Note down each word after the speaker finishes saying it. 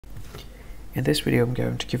In this video, I'm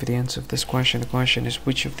going to give you the answer of this question. The question is,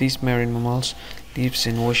 which of these marine mammals lives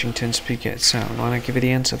in Washington's Puget Sound? When I give you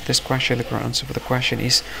the answer of this question, the correct answer for the question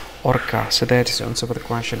is orca. So that is the answer for the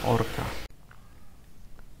question, orca.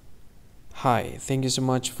 Hi, thank you so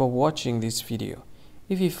much for watching this video.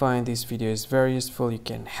 If you find this video is very useful, you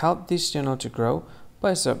can help this channel to grow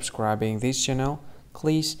by subscribing this channel.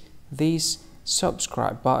 Please this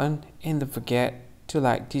subscribe button and don't forget to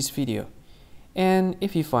like this video. And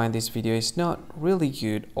if you find this video is not really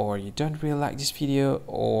good, or you don't really like this video,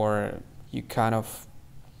 or you kind of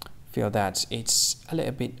feel that it's a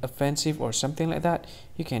little bit offensive or something like that,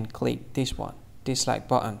 you can click this one, dislike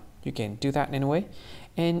button. You can do that anyway.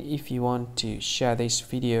 And if you want to share this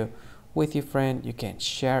video with your friend, you can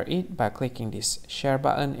share it by clicking this share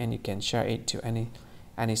button, and you can share it to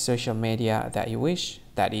any social media that you wish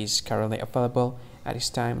that is currently available at this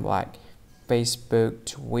time, like Facebook,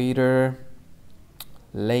 Twitter,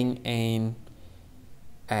 LinkedIn,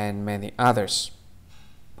 and many others,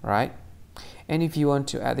 right? And if you want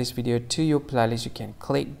to add this video to your playlist, you can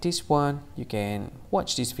click this one. You can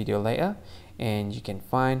watch this video later, and you can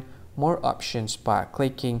find more options by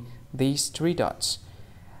clicking these three dots.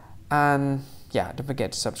 And yeah, don't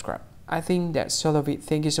forget to subscribe. I think that's all of it.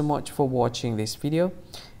 Thank you so much for watching this video,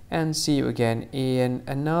 and see you again in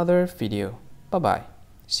another video. Bye bye.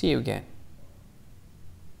 See you again.